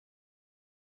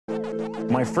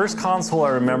My first console I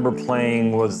remember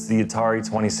playing was the Atari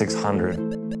 2600.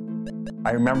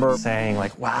 I remember saying,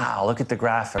 like, wow, look at the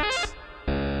graphics.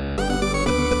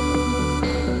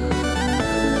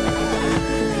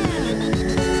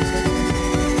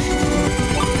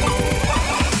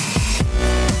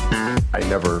 I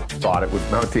never thought it would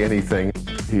amount to anything.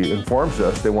 He informs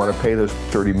us they want to pay us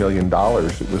 $30 million.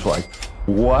 It was like,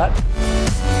 what?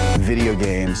 Video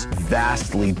games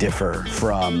vastly differ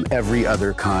from every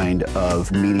other kind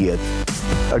of media.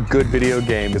 A good video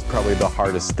game is probably the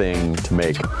hardest thing to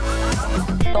make.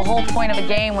 The whole point of a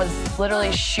game was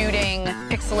literally shooting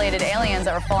pixelated aliens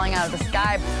that were falling out of the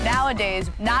sky.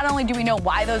 Nowadays, not only do we know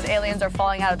why those aliens are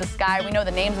falling out of the sky, we know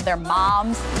the names of their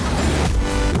moms.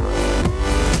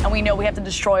 And we know we have to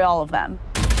destroy all of them.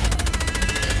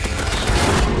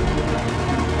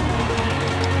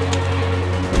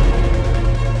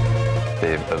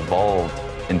 They've evolved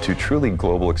into truly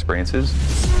global experiences.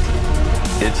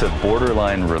 It's a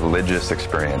borderline religious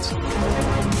experience.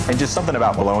 And just something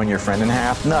about blowing your friend in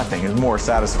half, nothing is more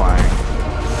satisfying.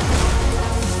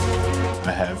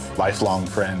 I have lifelong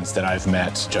friends that I've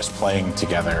met just playing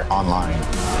together online.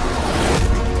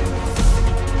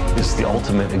 It's the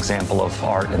ultimate example of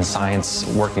art and science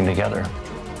working together.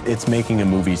 It's making a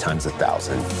movie times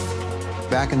 1,000.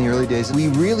 Back in the early days, we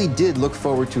really did look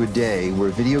forward to a day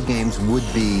where video games would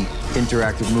be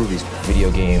interactive movies.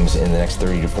 Video games in the next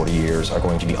 30 to 40 years are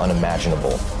going to be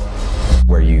unimaginable,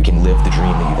 where you can live the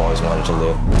dream that you've always wanted to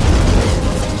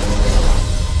live.